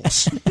without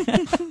wheels.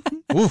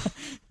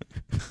 Oof.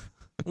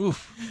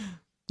 Oof.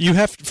 You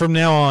have from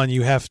now on.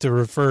 You have to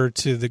refer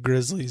to the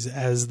Grizzlies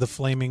as the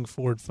flaming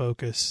Ford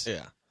Focus.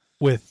 Yeah.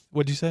 With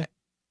what'd you say?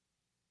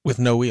 With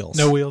no wheels.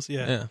 No wheels.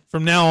 Yeah.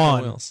 From now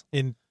on,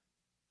 in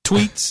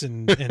tweets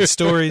and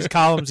stories,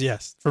 columns.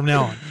 Yes. From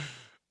now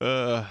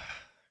on.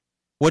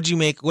 What'd you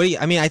make?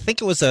 I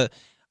think it was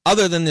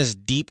other than this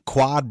deep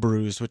quad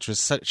bruise, which was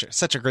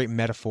such a great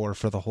metaphor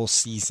for the whole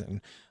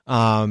season.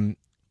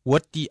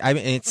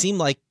 It seemed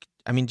like.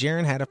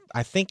 Jaren had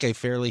a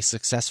fairly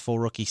successful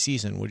rookie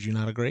season. Would you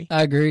not agree?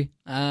 I agree.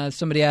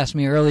 Somebody asked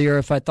me earlier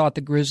if I thought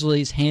the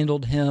Grizzlies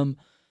handled him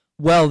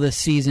well this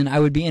season. I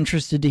would be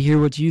interested to hear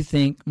what you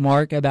think,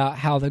 Mark, about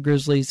how the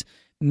Grizzlies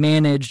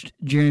managed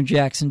Jaren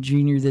Jackson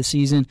Jr. this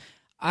season.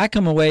 I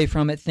come away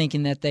from it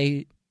thinking that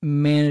they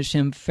managed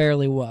him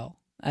fairly well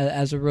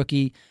as a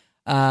rookie.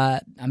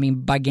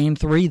 By game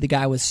 3, the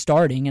guy was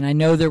starting, and I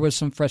know there was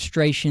some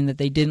frustration that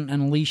they didn't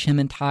unleash him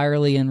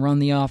entirely and run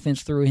the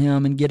offense through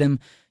him and get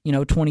him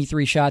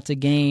 23 shots a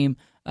game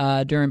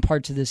during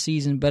parts of the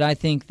season. But I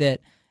think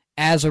that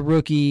as a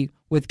rookie,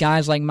 with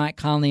guys like Mike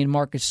Conley and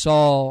Marcus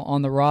Saul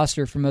on the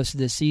roster for most of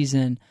the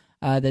season,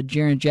 that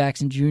Jaren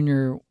Jackson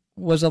Jr.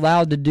 was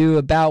allowed to do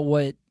about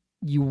what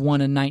you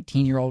want a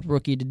 19-year-old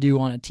rookie to do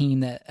on a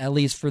team that, at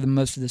least for the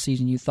most of the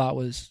season, you thought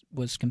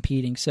was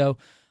competing. So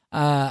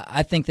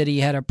I think that he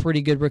had a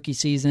pretty good rookie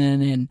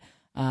season, and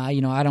I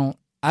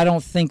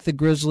don't think the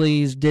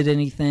Grizzlies did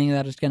anything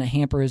that is going to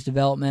hamper his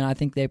development. I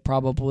think they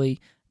probably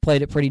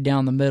played it pretty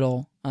down the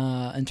middle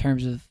in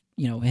terms of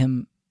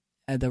him,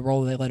 the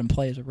role they let him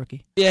play as a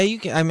rookie. Yeah, you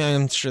can.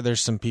 I'm sure there's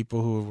some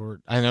people who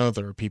were. I know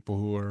there are people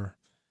who were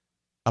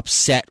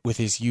upset with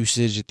his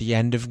usage at the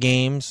end of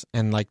games,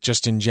 and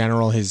just in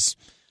general,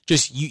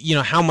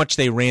 how much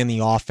they ran the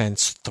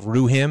offense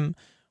through him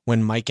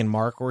when Mike and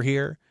Mark were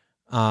here.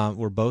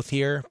 We're both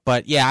here.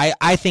 But yeah,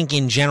 I think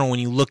in general, when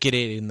you look at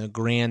it in the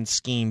grand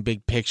scheme,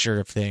 big picture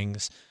of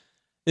things,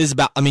 this is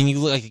about,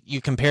 you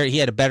compare it, he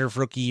had a better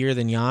rookie year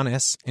than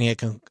Giannis, and he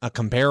had a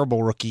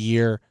comparable rookie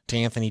year to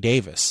Anthony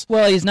Davis.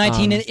 Well, he's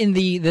 19 in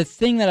the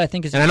thing that I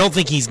think is... And I don't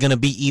think he's going to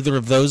be either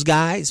of those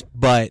guys,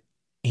 but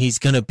he's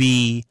going to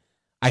be,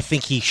 I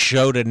think he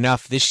showed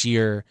enough this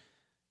year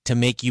to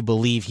make you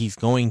believe he's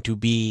going to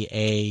be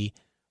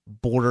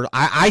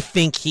I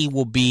think he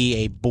will be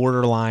a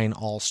borderline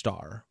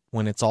all-star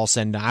when it's all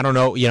said and done. I don't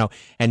know,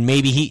 and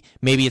maybe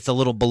it's a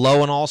little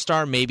below an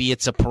all-star, maybe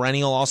it's a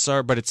perennial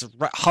all-star, but it's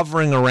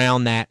hovering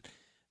around that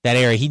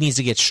area. He needs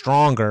to get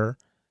stronger.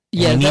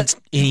 Yeah,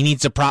 he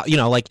needs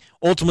to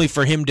ultimately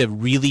for him to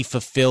really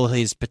fulfill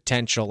his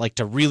potential,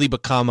 to really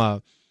become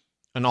a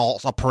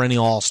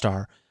perennial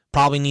all-star,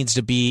 probably needs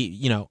to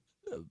be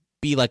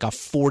like a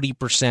 40%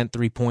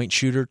 3-point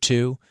shooter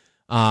too.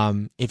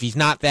 If he's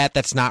not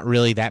that's not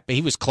really that, but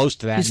he was close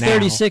to that. He's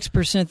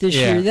 36% this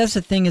year. That's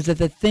the thing, is that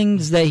the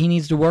things that he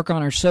needs to work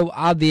on are so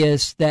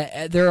obvious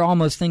that they're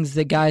almost things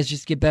that guys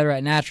just get better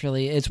at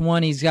naturally. It's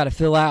one, he's got to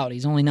fill out.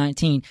 He's only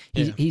 19.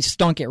 He's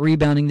stunk at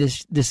rebounding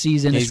this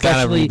season,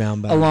 especially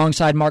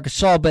alongside Marcus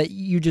Saul. But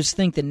you just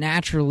think that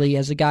naturally,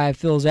 as a guy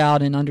fills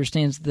out and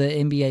understands the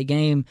NBA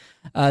game,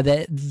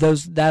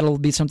 that'll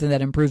be something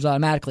that improves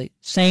automatically.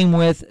 Same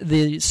with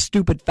the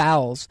stupid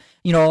fouls.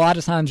 A lot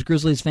of times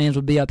Grizzlies fans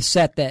would be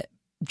upset that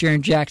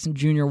Jaren Jackson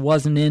Jr.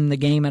 wasn't in the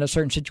game at a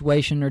certain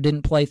situation or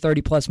didn't play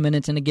 30-plus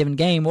minutes in a given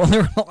game. Well,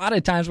 there were a lot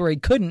of times where he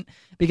couldn't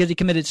because he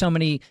committed so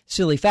many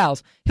silly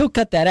fouls. He'll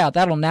cut that out.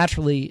 That'll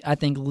naturally, I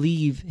think,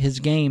 leave his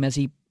game as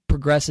he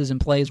progresses and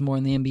plays more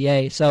in the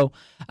NBA. So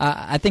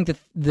I think that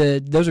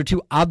those are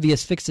two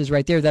obvious fixes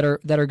right there that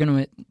are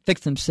going to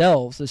fix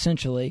themselves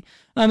essentially.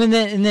 And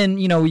then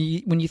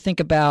when you think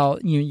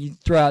about you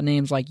throw out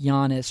names like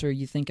Giannis, or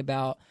you think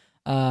about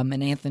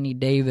an Anthony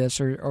Davis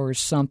or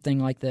something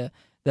like the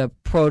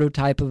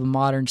prototype of a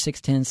modern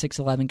 6'10",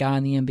 6'11" guy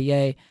in the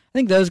NBA. I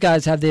think those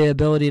guys have the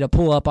ability to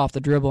pull up off the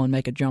dribble and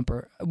make a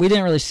jumper. We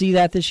didn't really see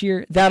that this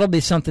year. That'll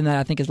be something that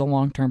I think is a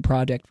long-term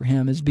project for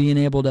him, is being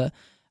able to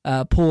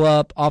pull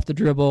up off the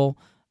dribble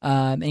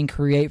and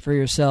create for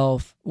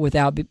yourself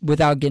without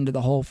getting to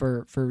the hole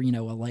for a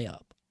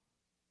layup.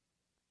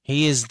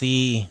 He's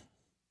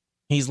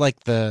like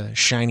the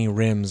shiny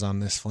rims on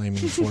this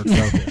flaming Ford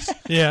Focus.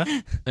 Yeah.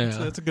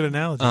 That's a good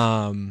analogy.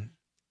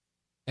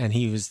 And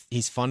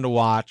he's fun to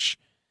watch.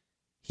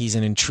 He's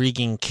an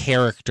intriguing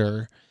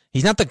character.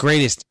 He's not the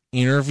greatest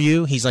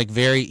interview. He's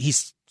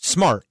he's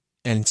smart,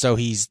 and so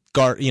he's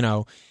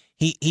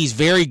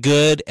very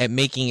good at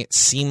making it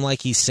seem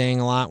like he's saying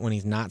a lot when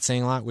he's not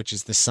saying a lot, which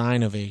is the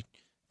sign of a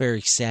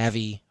very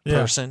savvy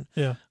person.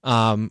 Yeah.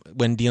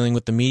 When dealing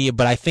with the media,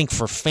 but I think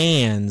for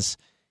fans,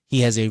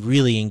 he has a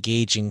really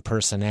engaging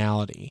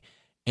personality,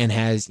 and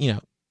has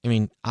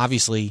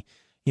obviously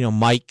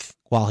Mike,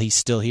 while he's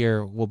still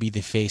here, will be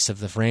the face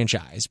of the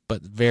franchise,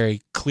 but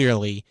very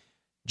clearly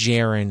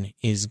Jaren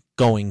is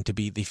going to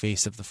be the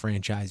face of the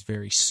franchise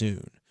very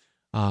soon.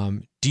 How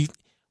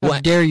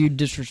dare you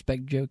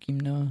disrespect Joakim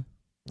Noah?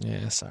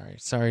 Yeah, sorry,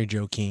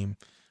 Joakim.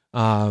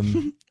 So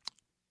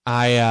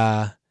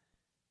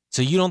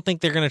you don't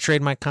think they're going to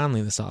trade Mike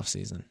Conley this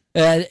offseason?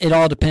 It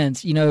all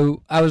depends.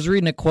 I was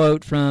reading a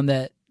quote from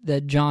that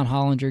John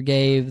Hollinger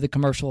gave the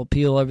commercial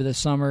appeal over the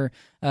summer.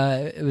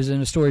 It was in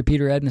a story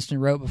Peter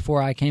Edmondson wrote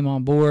before I came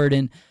on board,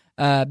 and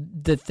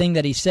the thing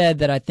that he said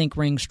that I think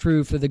rings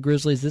true for the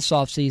Grizzlies this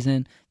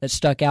offseason that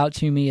stuck out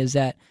to me is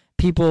that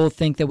people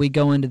think that we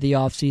go into the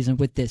offseason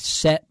with this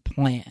set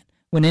plan,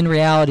 when in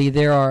reality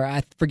there are,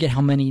 I forget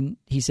how many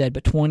he said,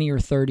 but 20 or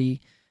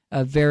 30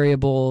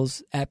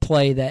 variables at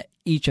play that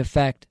each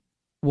affect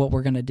what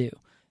we're going to do.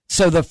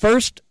 So the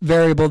first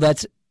variable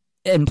that's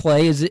in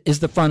play is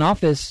the front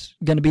office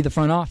going to be the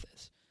front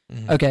office?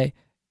 Mm-hmm. Okay,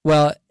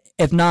 well,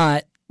 if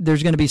not,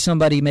 there's going to be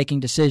somebody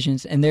making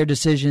decisions, and their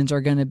decisions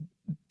are going to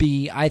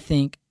be, I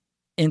think,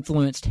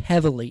 influenced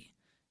heavily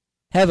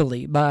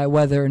by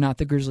whether or not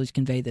the Grizzlies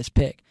convey this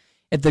pick.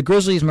 If the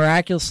Grizzlies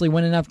miraculously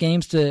win enough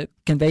games to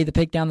convey the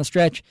pick down the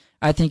stretch,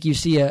 I think you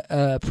see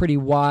a pretty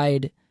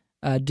wide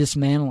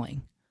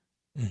dismantling.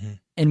 Mm-hmm.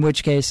 In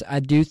which case, I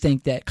do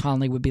think that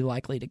Conley would be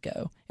likely to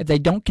go. If they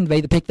don't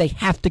convey the pick, they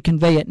have to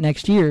convey it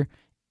next year,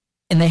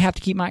 and they have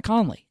to keep Mike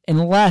Conley,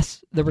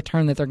 unless the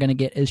return that they're going to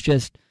get is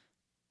just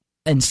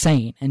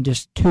insane and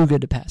just too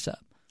good to pass up.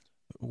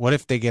 What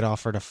if they get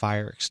offered a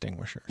fire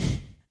extinguisher?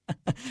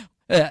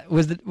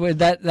 Would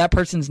that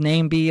person's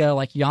name be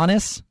like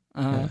Giannis?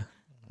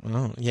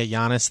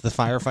 Giannis the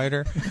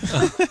firefighter.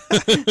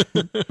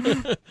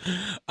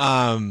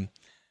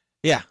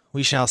 Yeah,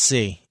 we shall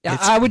see. Yeah,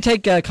 I would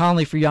take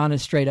Conley for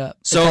Giannis straight up.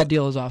 If that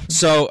deal is offered.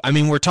 So, I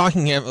mean, we're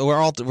talking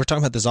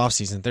about this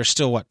offseason. There's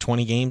still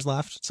 20 games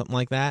left, something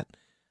like that.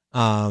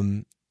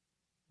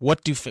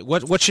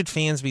 What should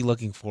fans be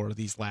looking for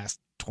these last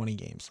 20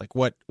 games? Like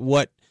what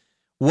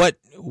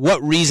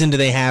reason do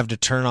they have to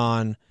turn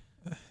on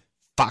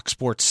Fox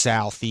Sports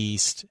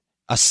Southeast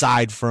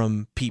aside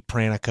from Pete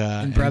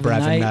Pranica and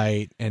Brevin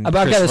Knight and I've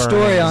got a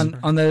story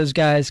on those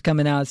guys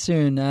coming out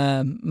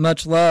soon.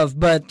 Much love,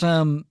 but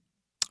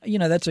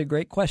that's a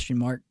great question,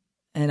 Mark.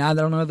 And I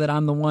don't know that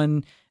I'm the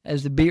one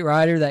as the beat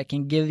writer that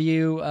can give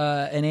you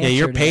an answer. Yeah,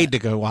 you're paid to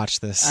go watch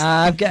this.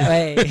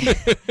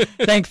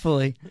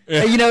 Thankfully.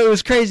 It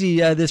was crazy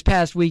this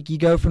past week. You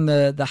go from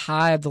the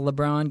high of the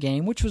LeBron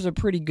game, which was a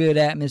pretty good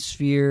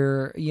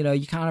atmosphere.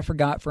 You kind of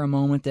forgot for a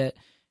moment that,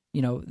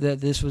 that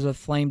this was a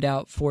flamed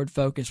out Ford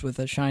Focus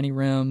with shiny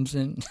rims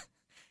and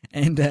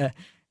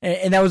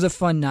that was a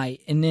fun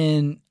night. And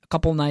then a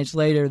couple nights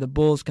later, the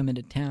Bulls come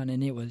into town,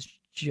 and it was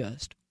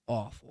just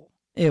awful.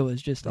 It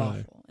was just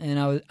awful.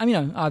 And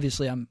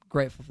obviously I'm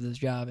grateful for this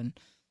job, and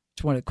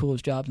it's one of the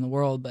coolest jobs in the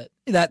world, but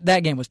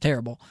that game was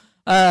terrible.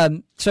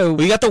 So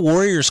we got the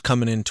Warriors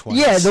coming in twice.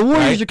 Yeah, the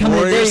Warriors are coming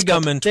in. Warriors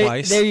coming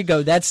twice. There you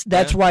go.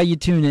 That's why you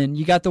tune in.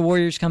 You got the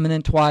Warriors coming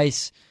in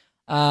twice.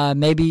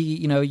 Maybe,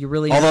 you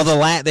really...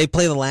 Although they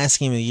play the last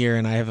game of the year,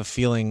 and I have a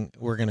feeling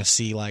we're going to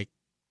see, the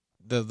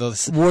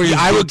Warriors.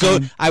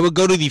 I would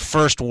go to the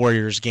first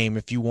Warriors game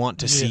if you want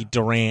to see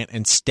Durant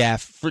and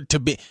Steph to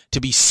be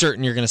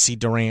certain you're going to see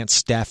Durant,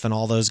 Steph, and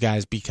all those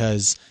guys,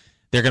 because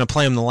they're going to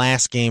play them the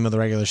last game of the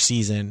regular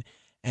season,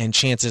 and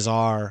chances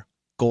are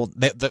some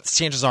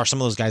of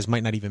those guys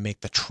might not even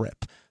make the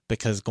trip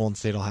because Golden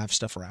State will have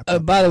stuff wrapped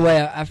up. By the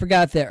way, I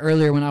forgot that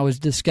earlier when I was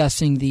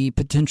discussing the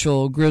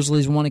potential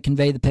Grizzlies want to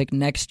convey the pick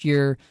next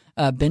year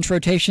bench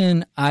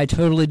rotation. I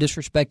totally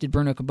disrespected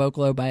Bruno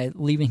Caboclo by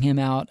leaving him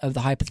out of the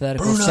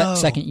hypothetical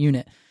second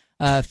unit.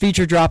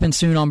 Feature dropping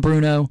soon on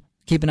Bruno.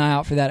 keep an eye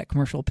out for that at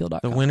commercialappeal.com.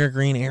 The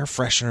wintergreen air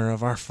freshener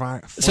of our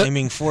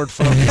flaming Ford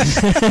Focus.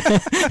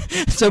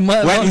 So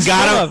went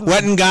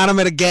and got him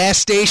at a gas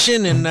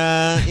station, and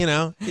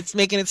it's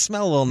making it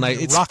smell a little nice.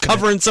 It's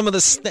covering some of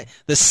the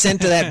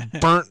scent of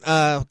that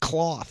burnt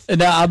cloth.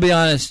 No, I'll be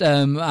honest.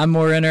 I'm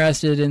more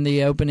interested in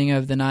the opening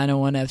of the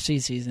 901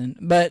 FC season,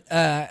 but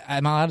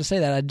I'm allowed to say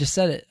that. I just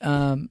said it.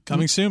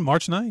 Coming soon,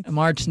 March 9th.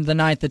 March the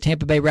 9th, the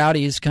Tampa Bay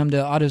Rowdies come to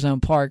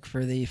AutoZone Park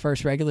for the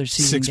first regular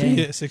season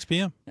game. 6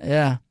 p.m.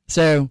 Yeah.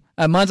 So,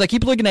 Munz, I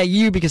keep looking at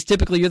you because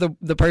typically you're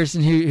the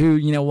person who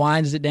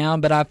winds it down,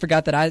 but I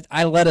forgot that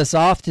I let us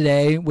off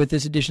today with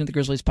this edition of the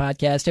Grizzlies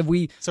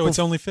podcast. So it's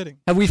only fitting.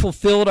 Have we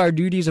fulfilled our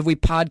duties? Have we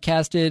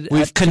podcasted?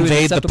 We've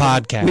conveyed the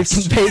podcast. We've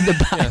conveyed the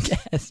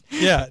podcast.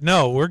 Yeah.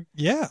 No,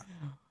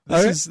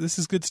 This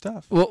is good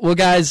stuff. Well,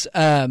 guys,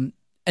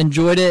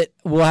 enjoyed it.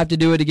 We'll have to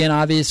do it again,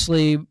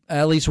 obviously,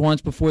 at least once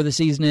before the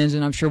season ends,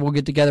 and I'm sure we'll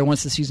get together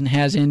once the season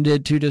has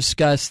ended to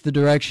discuss the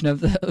direction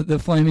of the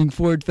flaming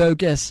Ford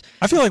Focus.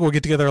 I feel like we'll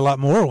get together a lot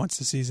more once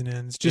the season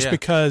ends, just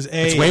because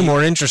it's way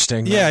more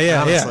interesting. Yeah.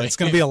 It's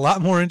going to be a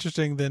lot more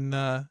interesting than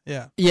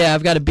Yeah,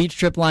 I've got a beach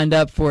trip lined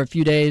up for a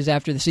few days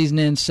after the season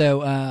ends,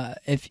 so no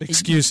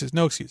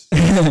excuses.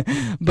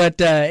 But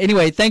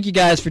anyway, thank you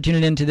guys for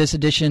tuning in to this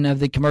edition of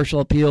the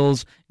Commercial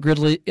Appeals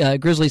Grizzlies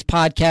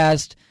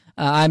podcast.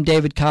 I'm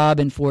David Cobb,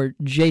 and for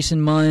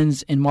Jason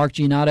Munz and Mark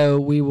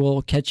Giannotto, we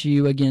will catch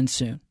you again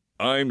soon.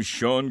 I'm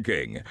Sean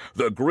King.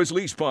 The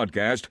Grizzlies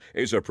podcast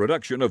is a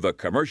production of the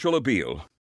Commercial Appeal.